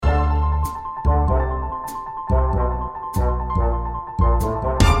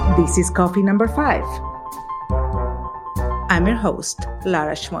This is coffee number 5. I'm your host,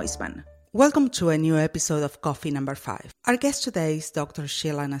 Lara Schmoisman. Welcome to a new episode of Coffee Number 5. Our guest today is Dr.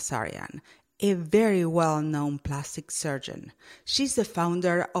 Sheila Nazarian, a very well-known plastic surgeon. She's the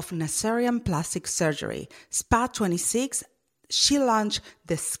founder of Nazarian Plastic Surgery, Spa 26. She launched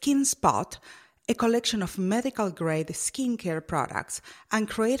the Skin Spot, a collection of medical-grade skincare products, and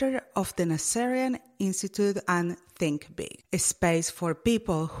creator of the Nazarian Institute and Think Big, a space for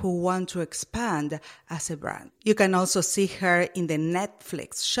people who want to expand as a brand. You can also see her in the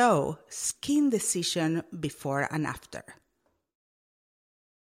Netflix show Skin Decision Before and After.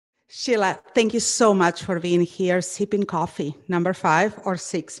 Sheila, thank you so much for being here, sipping coffee, number 5 or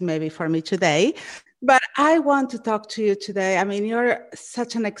 6 maybe for me today. But I want to talk to you today. I mean, you're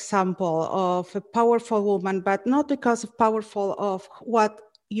such an example of a powerful woman, but not because of powerful of what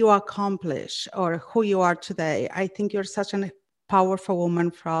you accomplish or who you are today. I think you're such a powerful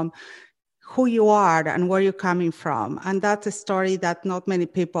woman from who you are and where you're coming from. And that's a story that not many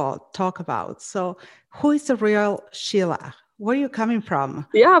people talk about. So who is the real Sheila? Where are you coming from?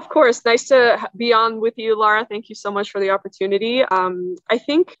 Yeah, of course. Nice to be on with you, Lara. Thank you so much for the opportunity. I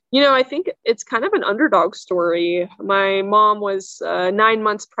think it's kind of an underdog story. My mom was 9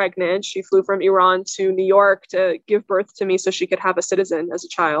 months pregnant. She flew from Iran to New York to give birth to me so she could have a citizen as a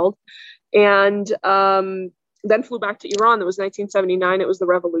child. And then flew back to Iran. It was 1979. It was the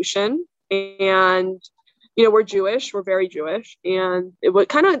revolution. And we're Jewish, we're very Jewish, and it would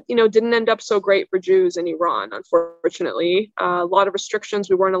kind of, didn't end up so great for Jews in Iran, unfortunately. A lot of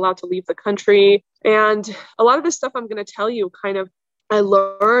restrictions, we weren't allowed to leave the country. And a lot of this stuff I'm going to tell you I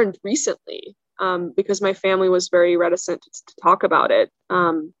learned recently because my family was very reticent to talk about it.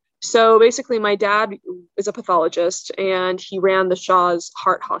 So basically, my dad is a pathologist and he ran the Shah's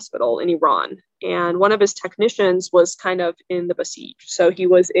heart hospital in Iran. And one of his technicians was kind of in the Basij. So he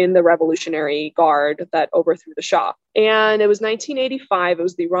was in the Revolutionary Guard that overthrew the Shah. And it was 1985. It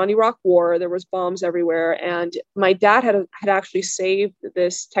was the Iran-Iraq War. There was bombs everywhere. And my dad had actually saved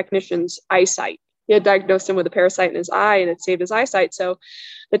this technician's eyesight. He had diagnosed him with a parasite in his eye and it saved his eyesight. So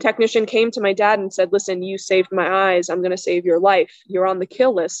the technician came to my dad and said, listen, you saved my eyes. I'm going to save your life. You're on the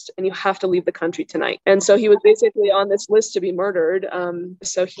kill list and you have to leave the country tonight. And so he was basically on this list to be murdered.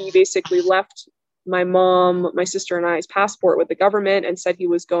 So he basically left my mom, my sister and I's passport with the government and said he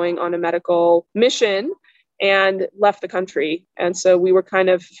was going on a medical mission and left the country. And so we were kind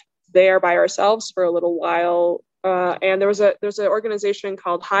of there by ourselves for a little while. And there's an organization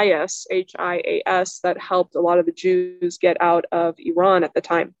called HIAS, HIAS, that helped a lot of the Jews get out of Iran at the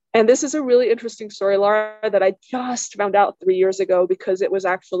time. And this is a really interesting story, Lara, that I just found out 3 years ago because it was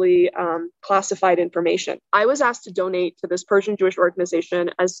actually classified information. I was asked to donate to this Persian Jewish organization,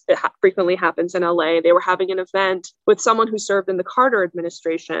 as it frequently happens in LA. They were having an event with someone who served in the Carter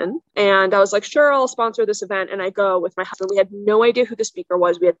administration. And I was like, sure, I'll sponsor this event. And I go with my husband. We had no idea who the speaker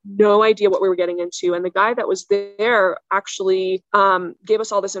was. We had no idea what we were getting into. And the guy that was there actually gave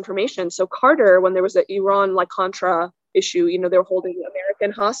us all this information. So Carter, when there was the Iran-Contra issue, they were holding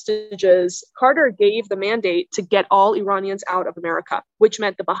American hostages. Carter gave the mandate to get all Iranians out of America, which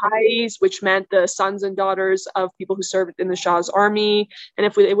meant the Baha'is, which meant the sons and daughters of people who served in the Shah's army. And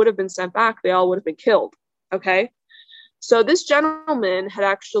if they would have been sent back, they all would have been killed. Okay. So this gentleman had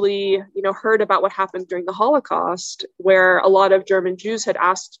actually, heard about what happened during the Holocaust, where a lot of German Jews had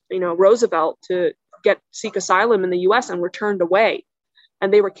asked, Roosevelt to seek asylum in the US and were turned away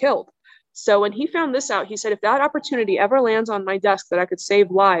and they were killed. So when he found this out, he said, if that opportunity ever lands on my desk that I could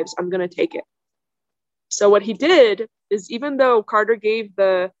save lives, I'm going to take it. So what he did is, even though Carter gave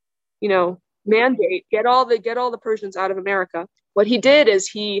the, mandate, get all the Persians out of America, what he did is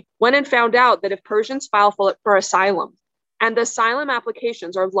he went and found out that if Persians file for asylum and the asylum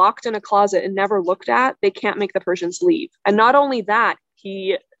applications are locked in a closet and never looked at, they can't make the Persians leave. And not only that,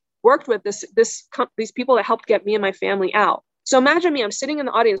 he worked with these people that helped get me and my family out. So imagine me, I'm sitting in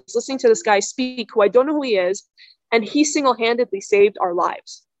the audience listening to this guy speak, who I don't know who he is, and he single-handedly saved our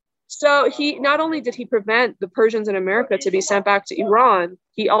lives. So he not only did he prevent the Persians in America to be sent back to Iran,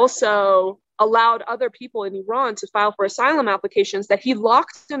 he also allowed other people in Iran to file for asylum applications that he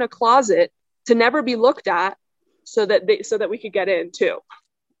locked in a closet to never be looked at so that we could get in too.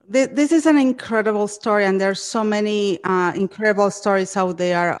 This is an incredible story, and there's so many incredible stories out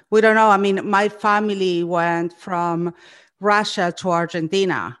there. We don't know. I mean, my family went from Russia to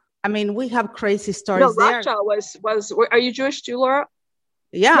Argentina. I mean, we have crazy stories there. Russia was, are you Jewish too, Laura?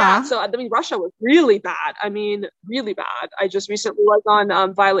 Yeah. So, Russia was really bad. Really bad. I just recently was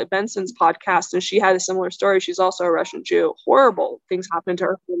on Violet Benson's podcast and she had a similar story. She's also a Russian Jew. Horrible things happened to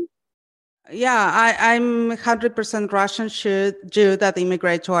her. Yeah, I'm 100% Russian Jew that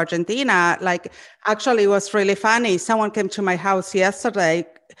immigrated to Argentina. Like, actually, it was really funny. Someone came to my house yesterday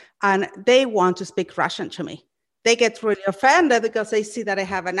and they want to speak Russian to me. They get really offended because they see that I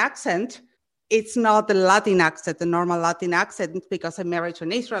have an accent. It's not the Latin accent, the normal Latin accent, because I'm married to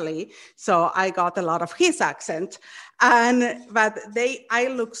an Israeli. So I got a lot of his accent. But I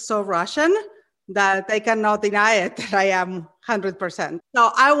look so Russian that they cannot deny it that I am 100%.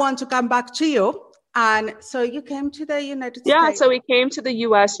 So I want to come back to you. And so you came to the United Yeah, States. so we came to the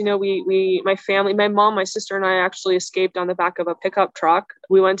US. You know, my family, my mom, my sister, and I actually escaped on the back of a pickup truck.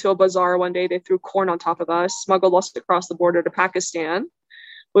 We went to a bazaar one day. They threw corn on top of us, smuggled us across the border to Pakistan.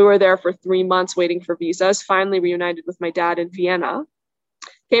 We were there for 3 months waiting for visas, finally reunited with my dad in Vienna.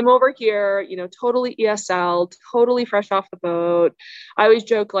 Came over here, you know, totally ESL, totally fresh off the boat. I always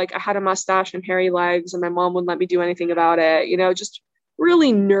joke like I had a mustache and hairy legs, and my mom wouldn't let me do anything about it, you know, just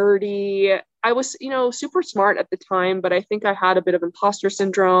really nerdy. I was, you know, super smart at the time, but I think I had a bit of imposter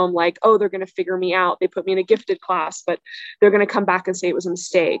syndrome like, oh, they're going to figure me out. They put me in a gifted class, but they're going to come back and say it was a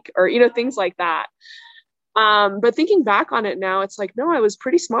mistake, or, you know, things like that. But thinking back on it now, it's like, no, I was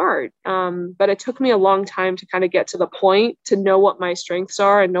pretty smart. But it took me a long time to kind of get to the point to know what my strengths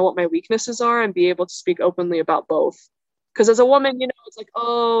are and know what my weaknesses are and be able to speak openly about both. Because as a woman, you know, it's like,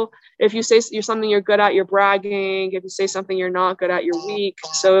 oh, if you say you're something you're good at, you're bragging. If you say something you're not good at, you're weak.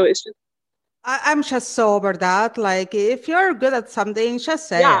 So it's just, I'm just so over that. Like, if you're good at something, just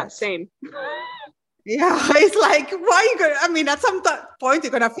say yeah, it. same. Yeah, it's like, why you gonna, I mean, at some point,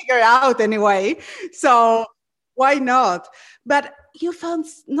 you're going to figure it out anyway. So why not? But you found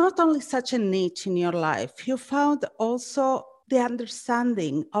not only such a niche in your life, you found also the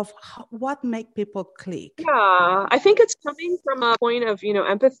understanding of what make people click. Yeah, I think it's coming from a point of, you know,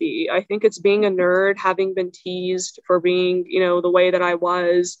 empathy. I think it's being a nerd, having been teased for being, you know, the way that I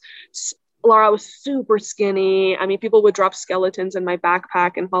was. Laura was super skinny. I mean, people would drop skeletons in my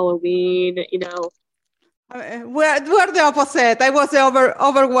backpack in Halloween, you know. We're the opposite. I was the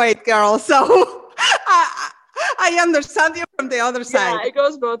overweight girl, so I understand you from the other Yeah, side. it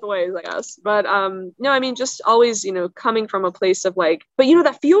goes both ways, I guess. But no, I mean, just always, you know, coming from a place of like, but you know,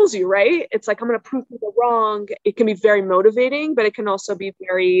 that fuels you, right? It's like I'm gonna prove people wrong. It can be very motivating, but it can also be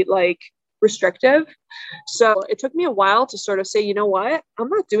very like restrictive. So it took me a while to sort of say, you know what? I'm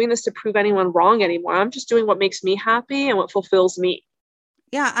not doing this to prove anyone wrong anymore. I'm just doing what makes me happy and what fulfills me.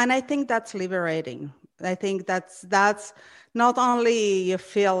 Yeah, and I think that's liberating. I think that's not only you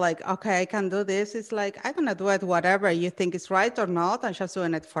feel like, okay, I can do this, it's like I'm gonna do it whatever you think is right or not, I'm just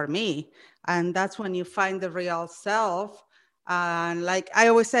doing it for me. And that's when you find the real self. And like I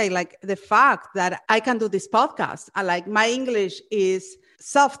always say, like the fact that I can do this podcast, I like my English is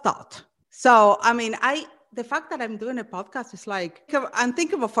self-taught. So I mean, the fact that I'm doing a podcast is like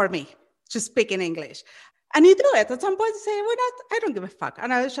unthinkable for me to speak in English. And you do it. At some point, you say, well, not, I don't give a fuck.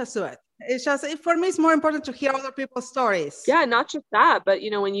 And I just do it. It's just, for me, it's more important to hear other people's stories. Yeah, not just that, but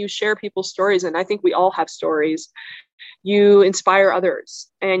you know, when you share people's stories, and I think we all have stories, you inspire others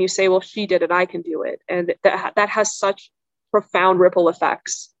and you say, well, she did it, I can do it. And that has such profound ripple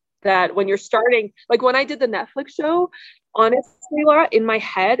effects that when you're starting, like when I did the Netflix show, honestly, Laura, in my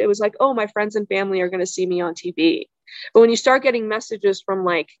head, it was like, oh, my friends and family are going to see me on TV. But when you start getting messages from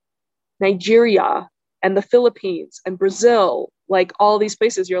like Nigeria and the Philippines and Brazil, like all these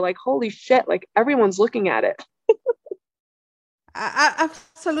places, you're like, holy shit, like everyone's looking at it.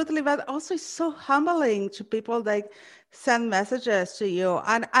 Absolutely. But also, it's so humbling to people like send messages to you.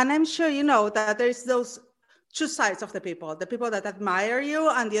 And I'm sure you know that there's those two sides of the people that admire you,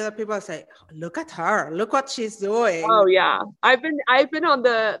 and the other people say, look at her, look what she's doing. Oh yeah. I've been on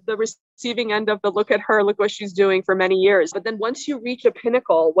the receiving end of the look at her, look what she's doing for many years. But then once you reach a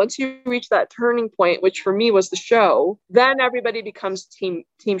pinnacle, once you reach that turning point, which for me was the show, then everybody becomes team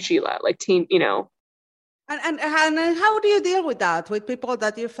Sheila, like team, you know. And how do you deal with that with people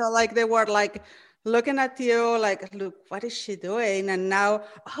that you felt like they were like looking at you like, look, what is she doing? And now,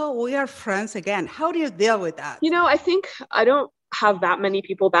 oh, we are friends again. How do you deal with that? You know, I think I don't have that many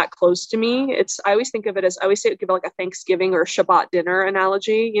people that close to me. I always think of it as, I always say, give it like a Thanksgiving or Shabbat dinner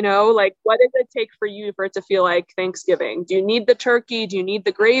analogy, you know, like what does it take for you for it to feel like Thanksgiving? Do you need the turkey? Do you need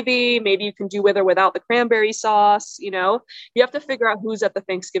the gravy? Maybe you can do with or without the cranberry sauce, you know, you have to figure out who's at the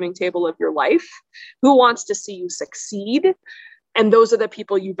Thanksgiving table of your life, who wants to see you succeed. And those are the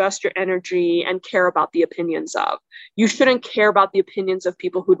people you vest your energy and care about the opinions of. You shouldn't care about the opinions of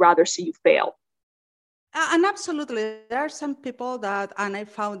people who'd rather see you fail. And absolutely, there are some people that, and I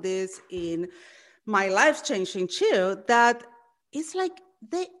found this in my life changing too, that it's like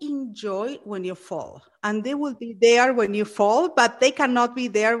they enjoy when you fall, and they will be there when you fall, but they cannot be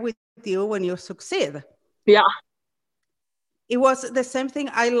there with you when you succeed. Yeah. It was the same thing.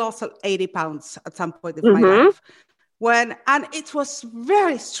 I lost 80 pounds at some point of my Mm-hmm. life and it was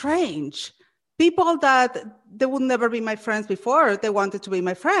very strange. People that they would never be my friends before, they wanted to be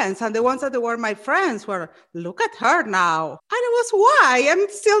my friends. And the ones that were my friends were, look at her now. And it was, why? I'm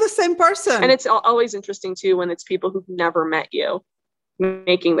still the same person. And it's always interesting too, when it's people who've never met you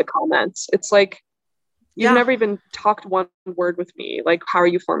making the comments. It's like, you've never even talked one word with me. Like, how are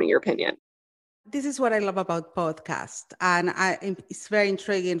you forming your opinion? This is what I love about podcast. And it's very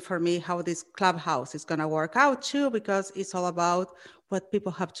intriguing for me how this Clubhouse is going to work out too, because it's all about what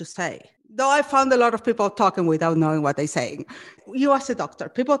people have to say. Though I found a lot of people talking without knowing what they're saying. You as a doctor,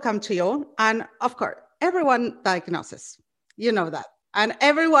 people come to you, and of course, everyone diagnoses. You know that. And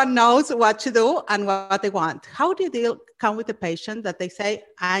everyone knows what to do and what they want. How do you come with a patient that they say,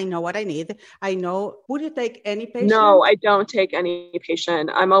 I know what I need? I know. Would you take any patient? No, I don't take any patient.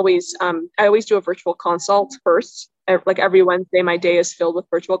 I always do a virtual consult first. Like every Wednesday, my day is filled with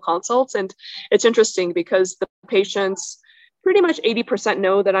virtual consults. And it's interesting because the patients, pretty much 80%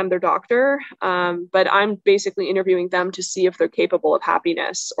 know that I'm their doctor. But I'm basically interviewing them to see if they're capable of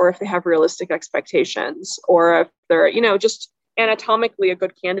happiness, or if they have realistic expectations, or if they're, just anatomically a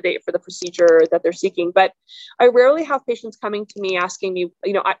good candidate for the procedure that they're seeking. But I rarely have patients coming to me asking me,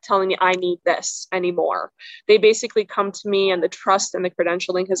 telling me I need this anymore. They basically come to me, and the trust and the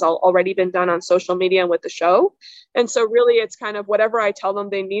credentialing has already been done on social media and with the show. And so really it's kind of whatever I tell them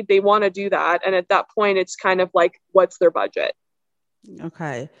they need, they want to do that. And at that point, it's kind of like, what's their budget?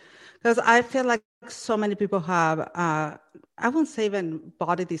 Okay. Because I feel like so many people have, I won't say even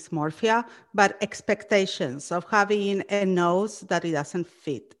body dysmorphia, but expectations of having a nose that it doesn't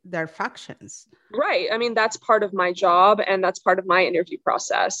fit their functions. Right. I mean, that's part of my job, and that's part of my interview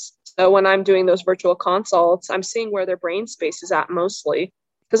process. So when I'm doing those virtual consults, I'm seeing where their brain space is at mostly.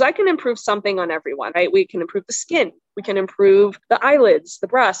 Because I can improve something on everyone, right? We can improve the skin. We can improve the eyelids, the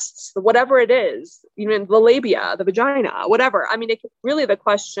breasts, whatever it is, even the labia, the vagina, whatever. I mean, really the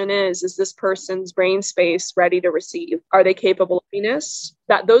question is this person's brain space ready to receive? Are they capable of happiness?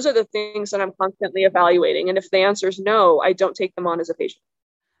 Those are the things that I'm constantly evaluating. And if the answer is no, I don't take them on as a patient.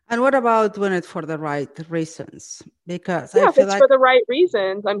 And what about doing it for the right reasons? Because if it's for the right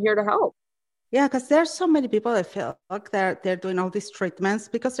reasons, I'm here to help. Yeah, because there's so many people that feel like they're doing all these treatments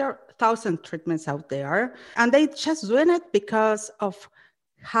because there are 1,000 treatments out there, and they just doing it because of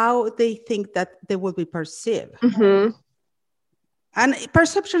how they think that they will be perceived. Mm-hmm. And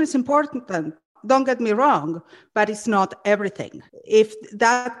perception is important. Don't get me wrong, but it's not everything. If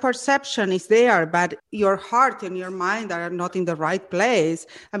that perception is there, but your heart and your mind are not in the right place,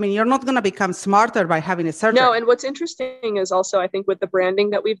 I mean, you're not going to become smarter by having a surgery. No, and what's interesting is also, I think, with the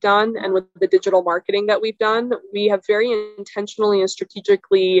branding that we've done and with the digital marketing that we've done, we have very intentionally and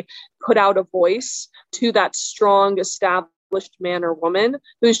strategically put out a voice to that strong, established man or woman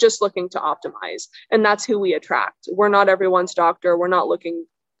who's just looking to optimize. And that's who we attract. We're not everyone's doctor. We're not looking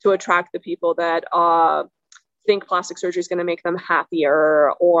to attract the people that think plastic surgery is going to make them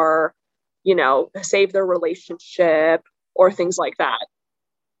happier, or, save their relationship, or things like that.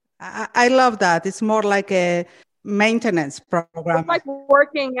 I love that. It's more like a maintenance program. It's like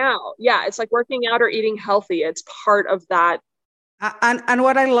working out. Yeah, it's like working out or eating healthy. It's part of that. And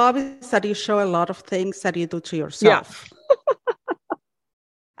what I love is that you show a lot of things that you do to yourself. Yeah.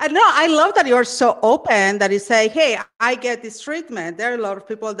 And no, I love that you're so open that you say, hey, I get this treatment. There are a lot of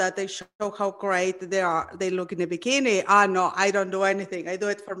people that they show how great they are. They look in a bikini. No, I don't do anything. I do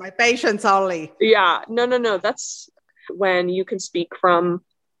it for my patients only. Yeah, no. That's when you can speak from,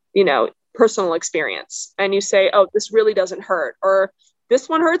 personal experience, and you say, oh, this really doesn't hurt, or this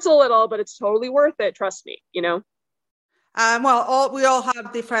one hurts a little, but it's totally worth it. Trust me, Well, we all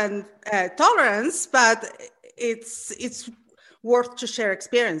have different tolerance, but it's worth to share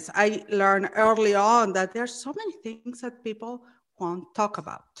experience. I learned early on that there's so many things that people won't talk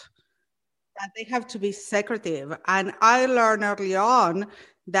about, that they have to be secretive. And I learned early on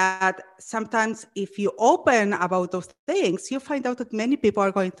that sometimes if you open about those things, you find out that many people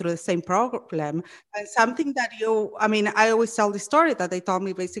are going through the same problem. And something that I always tell the story that they told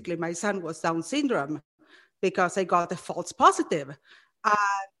me basically my son was Down syndrome because I got a false positive.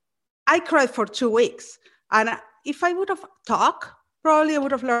 I cried for 2 weeks. And if I would have talked, probably I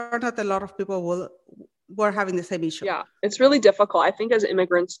would have learned that a lot of people were having the same issue. Yeah, it's really difficult. I think as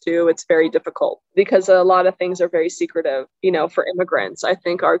immigrants too, it's very difficult because a lot of things are very secretive, for immigrants. I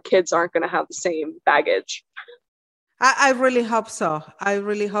think our kids aren't going to have the same baggage. I really hope so. I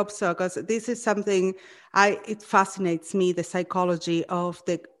really hope so, because this is something it fascinates me, the psychology of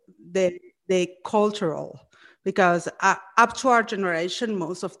the the cultural, because up to our generation,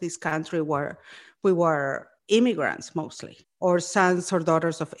 most of this country we were immigrants mostly, or sons or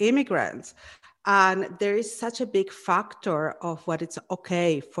daughters of immigrants. And there is such a big factor of what it's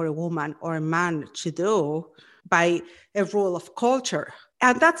okay for a woman or a man to do by a rule of culture.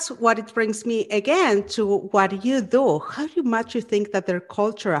 And that's what it brings me again to what you do. How much you think that their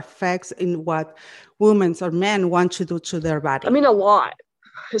culture affects in what women or men want to do to their I body? mean, a lot,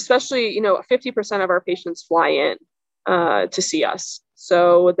 especially, 50% of our patients fly in to see us.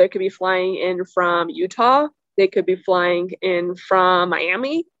 So they could be flying in from Utah. They could be flying in from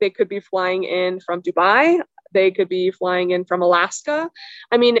Miami. They could be flying in from Dubai. They could be flying in from Alaska.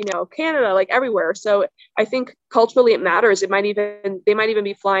 I mean, Canada, like everywhere. So I think culturally it matters. They might even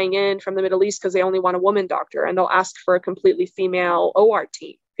be flying in from the Middle East because they only want a woman doctor, and they'll ask for a completely female OR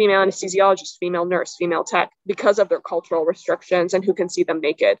team, female anesthesiologist, female nurse, female tech, because of their cultural restrictions and who can see them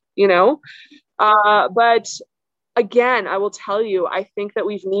naked. But again, I will tell you, I think that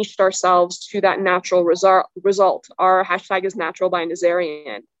we've niched ourselves to that natural result. Our hashtag is natural by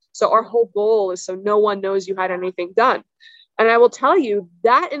Nazarian. So our whole goal is so no one knows you had anything done. And I will tell you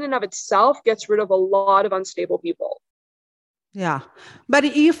that in and of itself gets rid of a lot of unstable people. Yeah.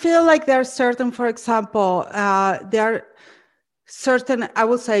 But you feel like there are certain, for example, there are certain, I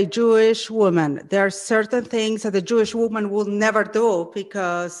would say, Jewish women. There are certain things that a Jewish woman will never do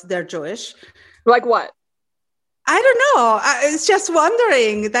because they're Jewish. Like what? I don't know. It's just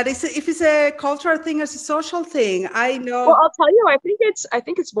wondering that if it's a cultural thing or it's a social thing. I know. Well, I'll tell you, I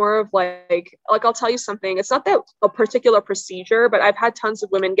think it's more of like I'll tell you something. It's not that a particular procedure, but I've had tons of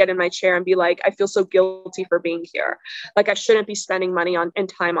women get in my chair and be like, I feel so guilty for being here. Like I shouldn't be spending money and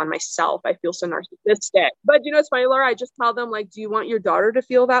time on myself. I feel so narcissistic. But it's funny, Laura, I just tell them, like, do you want your daughter to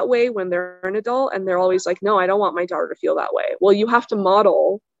feel that way when they're an adult? And they're always like, no, I don't want my daughter to feel that way. Well, you have to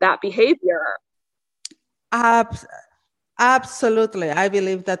model that behavior. Absolutely. I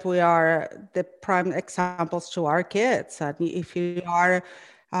believe that we are the prime examples to our kids. And if you are,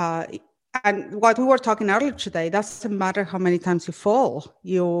 and what we were talking earlier today, doesn't matter how many times you fall,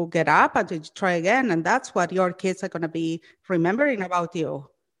 you get up and you try again. And that's what your kids are going to be remembering about you.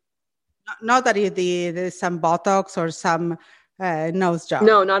 Not that you did some Botox or some nose job.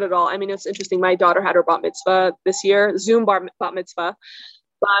 No, not at all. I mean, it's interesting. My daughter had her bat mitzvah this year, Zoom bat mitzvah.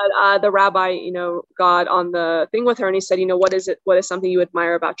 But the rabbi, got on the thing with her and he said, what is it? What is something you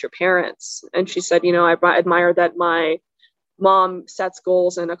admire about your parents? And she said, I admire that my mom sets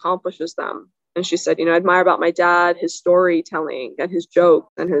goals and accomplishes them. And she said, I admire about my dad, his storytelling and his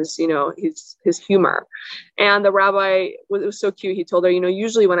jokes and his his humor. And the rabbi, it was so cute. He told her,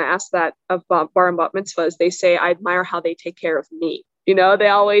 usually when I ask that of bar and bat mitzvahs, they say, I admire how they take care of me. They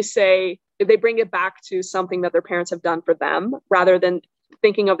always say, they bring it back to something that their parents have done for them rather than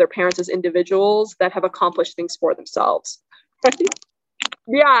thinking of their parents as individuals that have accomplished things for themselves.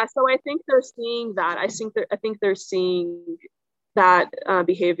 Yeah, so I think they're seeing that. I think they're seeing that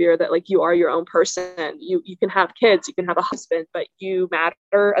behavior that like you are your own person. You can have kids, you can have a husband, but you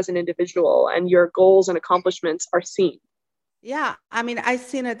matter as an individual and your goals and accomplishments are seen. Yeah, I mean, I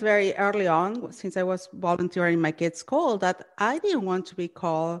seen it very early on since I was volunteering in my kids' school that I didn't want to be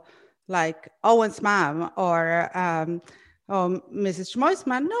called like Owen's mom or Mrs.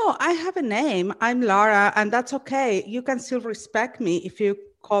 Schmoisman. No, I have a name. I'm Laura, and that's okay. You can still respect me if you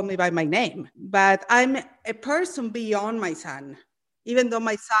call me by my name. But I'm a person beyond my son, even though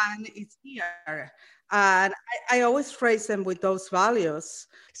my son is here. And I always raise them with those values.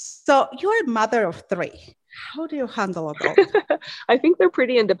 So you're a mother of three. How do you handle adult? I think they're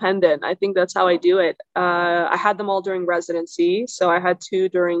pretty independent. I think that's how I do it. I had them all during residency. So I had 2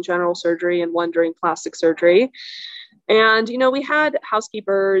 during general surgery and 1 during plastic surgery. And, we had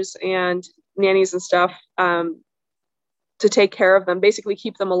housekeepers and nannies and stuff to take care of them, basically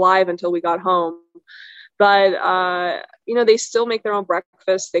keep them alive until we got home. But, they still make their own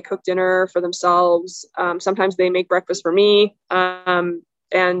breakfast. They cook dinner for themselves. Sometimes they make breakfast for me. And,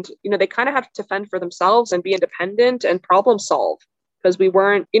 they kind of have to fend for themselves and be independent and problem solve because we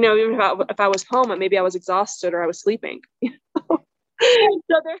weren't, even if I was home, maybe I was exhausted or I was sleeping.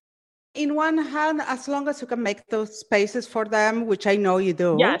 So in one hand, as long as you can make those spaces for them, which I know you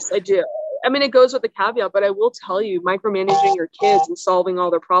do. Yes, I do. I mean, it goes with the caveat, but I will tell you, micromanaging your kids and solving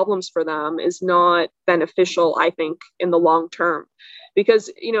all their problems for them is not beneficial, I think, in the long term. Because,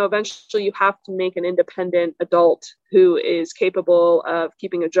 eventually you have to make an independent adult who is capable of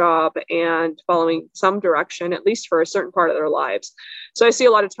keeping a job and following some direction, at least for a certain part of their lives. So I see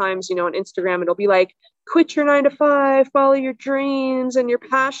a lot of times, on Instagram, it'll be like, quit your 9 to 5, follow your dreams and your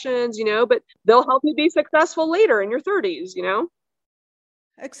passions, but they'll help you be successful later in your 30s.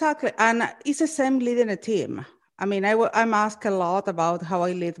 Exactly. And it's the same leading a team. I mean, I'm asked a lot about how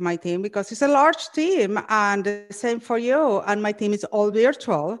I lead my team because it's a large team, and the same for you. And my team is all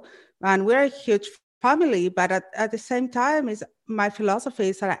virtual, and we're a huge family. But at the same time, my philosophy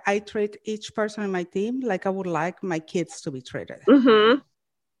is that I treat each person in my team like I would like my kids to be treated. Mm-hmm.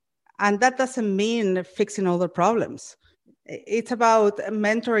 And that doesn't mean fixing all the problems. It's about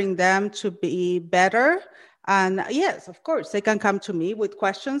mentoring them to be better. And yes, of course, they can come to me with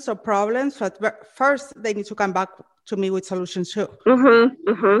questions or problems, but first they need to come back to me with solutions too.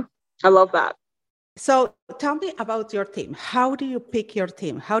 Mm-hmm. Mm-hmm. I love that. So tell me about your team. How do you pick your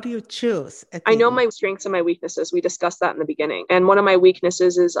team? How do you choose a team? I know my strengths and my weaknesses. We discussed that in the beginning. And one of my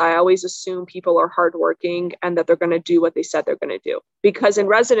weaknesses is I always assume people are hardworking and that they're going to do what they said they're going to do. Because in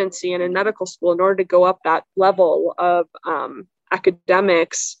residency and in medical school, in order to go up that level of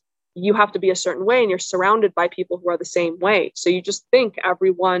academics, you have to be a certain way and you're surrounded by people who are the same way. So you just think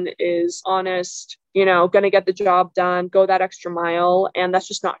everyone is honest, going to get the job done, go that extra mile. And that's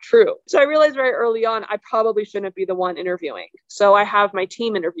just not true. So I realized very early on, I probably shouldn't be the one interviewing. So I have my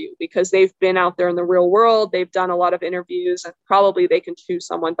team interview because they've been out there in the real world. They've done a lot of interviews and probably they can choose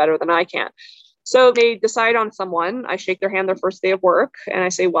someone better than I can. So they decide on someone. I shake their hand their first day of work and I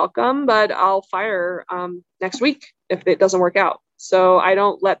say, welcome, but I'll fire next week if it doesn't work out. So I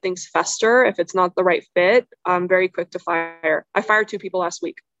don't let things fester. If it's not the right fit, I'm very quick to fire. I fired 2 people last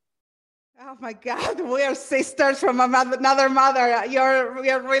week. Oh my God, we are sisters from another mother. We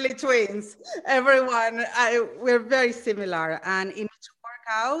are really twins. Everyone, we're very similar, and it needs to work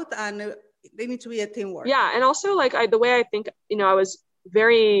out, and they need to be a teamwork. Yeah, and also the way I think, I was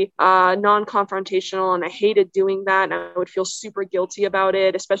very non-confrontational, and I hated doing that, and I would feel super guilty about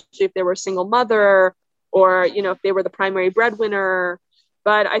it, especially if they were a single mother or, if they were the primary breadwinner.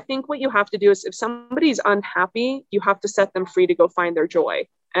 But I think what you have to do is if somebody's unhappy, you have to set them free to go find their joy.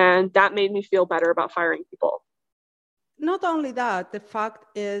 And that made me feel better about firing people. Not only that, the fact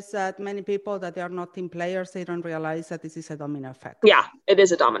is that many people that they are not team players, they don't realize that this is a domino effect. Yeah, it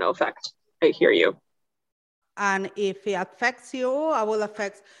is a domino effect. I hear you. And if it affects you, I will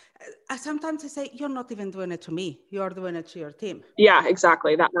affect. Sometimes I say, you're not even doing it to me. You're doing it to your team. Yeah,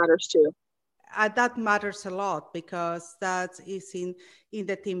 exactly. That matters too. That matters a lot because that is in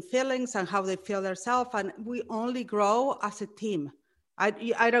the team feelings and how they feel themselves. And we only grow as a team.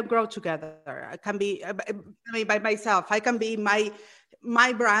 I don't grow together. I can be by myself. I can be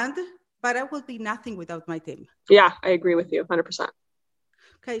my brand, but I will be nothing without my team. Yeah, I agree with you 100%.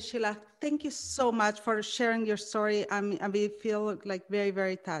 Okay, Sheila, thank you so much for sharing your story. I feel like very,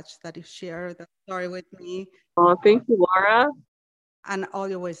 very touched that you shared that story with me. Oh, thank you, Laura. And all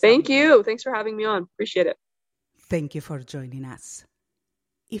your wisdom. Thank you. Thanks for having me on. Appreciate it. Thank you for joining us.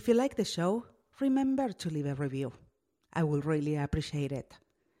 If you like the show, remember to leave a review. I will really appreciate it.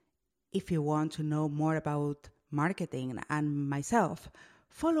 If you want to know more about marketing and myself,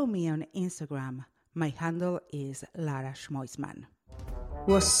 follow me on Instagram. My handle is Lara Schmoisman.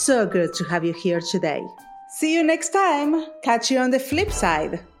 It was so good to have you here today. See you next time. Catch you on the flip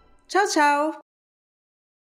side. Ciao, ciao.